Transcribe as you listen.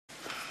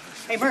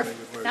Hey,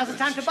 Murph, now's the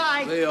time to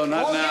buy. Leo,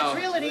 not now.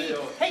 Realty.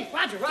 Leo. Hey,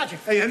 Roger.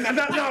 Hey, not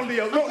now,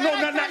 Leo. No,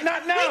 not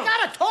now. We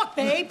gotta talk,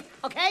 babe,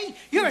 okay?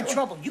 You're in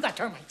trouble. You got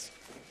termites.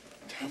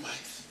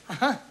 Termites?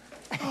 Uh-huh.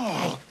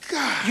 Oh,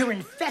 God. You're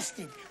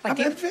infested. Like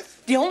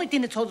the only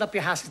thing that's holding up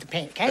your house is the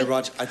paint, okay? Hey,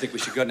 Roger, I think we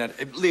should go down.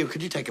 Leo,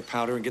 could you take a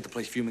powder and get the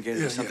place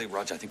fumigated or something? Yeah.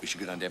 Roger, I think we should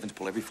go down to Evans,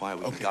 pull every fire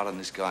we got on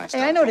this guy.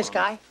 Hey, I know this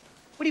guy.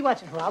 What are you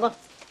watching, Geraldo?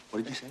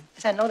 What did you say? I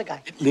said I know the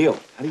guy. Leo,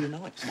 how do you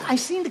know it? I've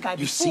seen the guy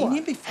before. You've seen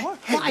him before?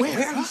 Well,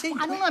 Where have you seen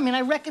him? I don't know. I mean,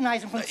 I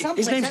recognize him from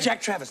someplace. His name's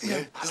Jack Travis,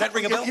 Leo. Does that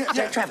ring a bell?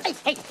 Jack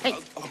Travis. Hey.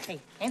 Hey,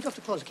 hands off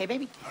the clothes, okay,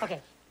 baby?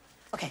 Okay.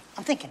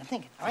 I'm thinking,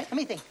 all right? Let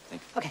me think.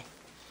 Okay.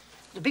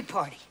 The big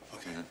party.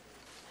 Okay.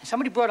 And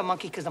somebody brought a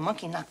monkey because the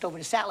monkey knocked over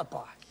the salad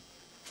bar.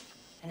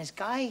 And this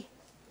guy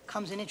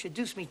comes and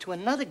introduced me to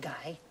another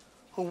guy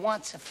who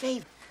wants a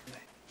favor.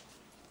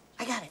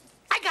 I got it.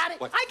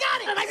 What? I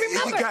got it. And I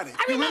remember. You got it.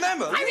 You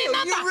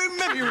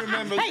remember? You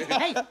remember.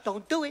 Hey,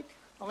 don't do it.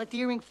 Don't let the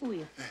earring fool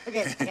you.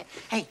 Okay.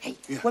 Hey,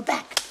 we're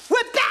back.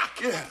 We're back.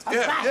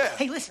 Yeah.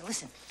 Hey,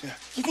 listen. Yeah.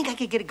 You think I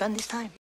could get a gun this time?